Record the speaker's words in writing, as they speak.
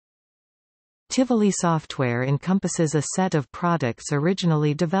Tivoli Software encompasses a set of products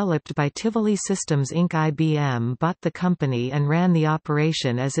originally developed by Tivoli Systems Inc. IBM bought the company and ran the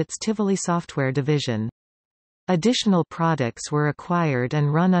operation as its Tivoli Software division. Additional products were acquired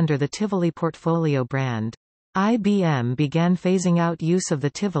and run under the Tivoli portfolio brand. IBM began phasing out use of the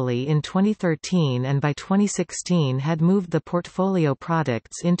Tivoli in 2013 and by 2016 had moved the portfolio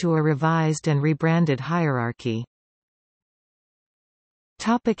products into a revised and rebranded hierarchy.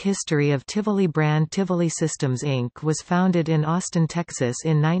 History of Tivoli. Brand Tivoli Systems Inc. was founded in Austin, Texas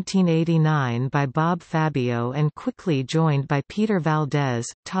in 1989 by Bob Fabio and quickly joined by Peter Valdez,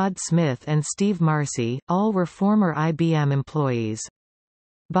 Todd Smith and Steve Marcy, all were former IBM employees.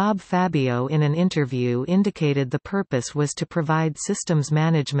 Bob Fabio in an interview indicated the purpose was to provide systems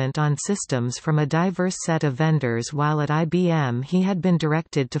management on systems from a diverse set of vendors, while at IBM he had been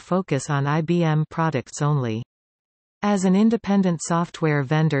directed to focus on IBM products only. As an independent software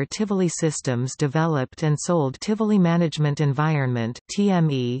vendor, Tivoli Systems developed and sold Tivoli Management Environment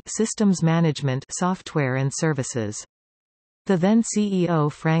 (TME) systems management software and services. The then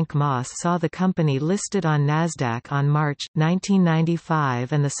CEO Frank Moss saw the company listed on Nasdaq on March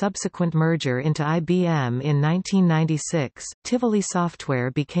 1995 and the subsequent merger into IBM in 1996. Tivoli Software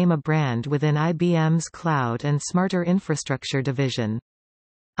became a brand within IBM's Cloud and Smarter Infrastructure division.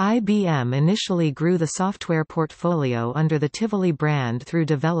 IBM initially grew the software portfolio under the Tivoli brand through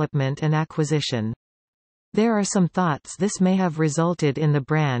development and acquisition. There are some thoughts this may have resulted in the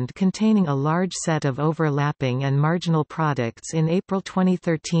brand containing a large set of overlapping and marginal products. In April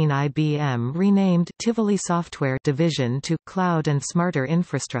 2013, IBM renamed Tivoli Software division to Cloud and Smarter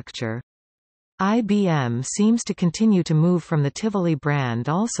Infrastructure. IBM seems to continue to move from the Tivoli brand,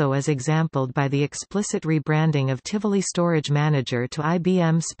 also as exampled by the explicit rebranding of Tivoli Storage Manager to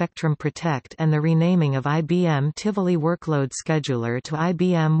IBM Spectrum Protect and the renaming of IBM Tivoli Workload Scheduler to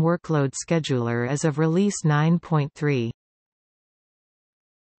IBM Workload Scheduler as of Release 9.3.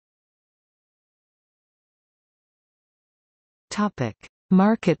 Topic: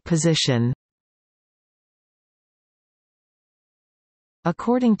 Market position.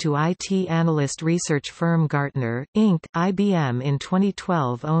 According to IT analyst research firm Gartner, Inc., IBM in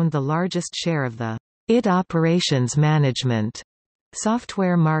 2012 owned the largest share of the IT operations management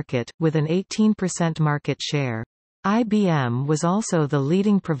software market, with an 18% market share. IBM was also the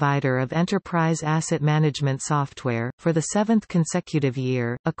leading provider of enterprise asset management software, for the seventh consecutive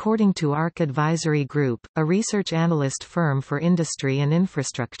year, according to ARC Advisory Group, a research analyst firm for industry and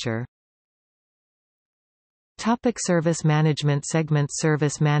infrastructure. Service management segments.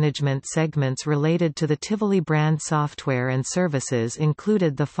 Service management segments related to the Tivoli brand software and services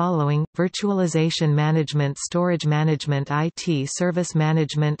included the following: virtualization management, storage management, IT service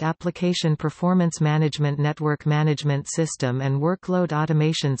management, application performance management, network management system and workload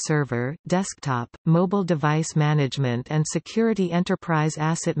automation, server, desktop, mobile device management and security, enterprise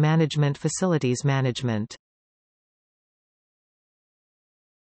asset management, facilities management.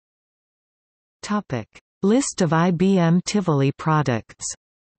 List of IBM Tivoli products.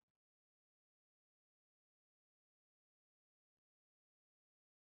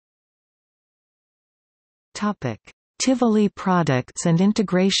 Tivoli products and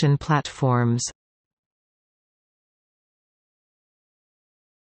integration platforms.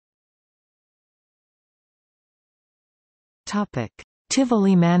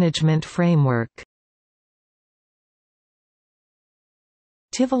 Tivoli Management Framework.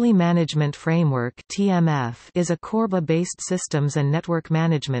 Tivoli Management Framework (TMF) is a Corba-based systems and network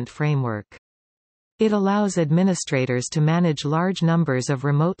management framework. It allows administrators to manage large numbers of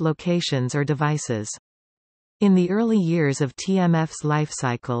remote locations or devices. In the early years of TMF's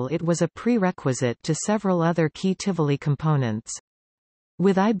lifecycle, it was a prerequisite to several other key Tivoli components.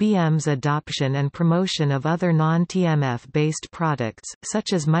 With IBM's adoption and promotion of other non-TMF-based products,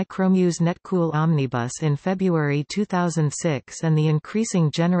 such as Micromu's Netcool OMNIbus in February 2006 and the increasing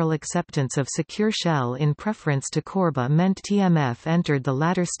general acceptance of Secure Shell in preference to Corba, meant TMF entered the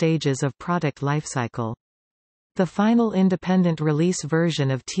latter stages of product lifecycle. The final independent release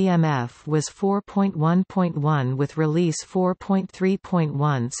version of TMF was 4.1.1, with release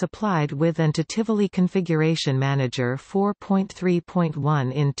 4.3.1 supplied with and to Tivoli Configuration Manager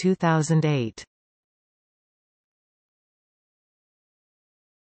 4.3.1 in 2008.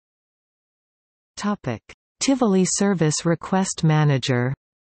 Tivoli Service Request Manager.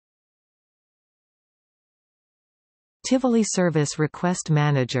 Tivoli Service Request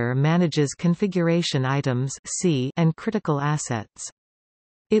Manager manages configuration items and critical assets.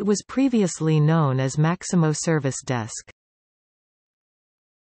 It was previously known as Maximo Service Desk.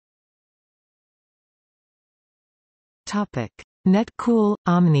 Netcool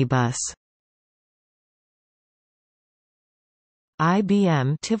OMNIbus.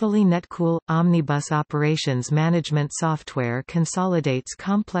 IBM Tivoli Netcool – OMNIbus operations management software consolidates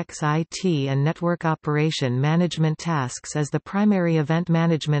complex IT and network operation management tasks as the primary event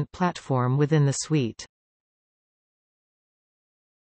management platform within the suite.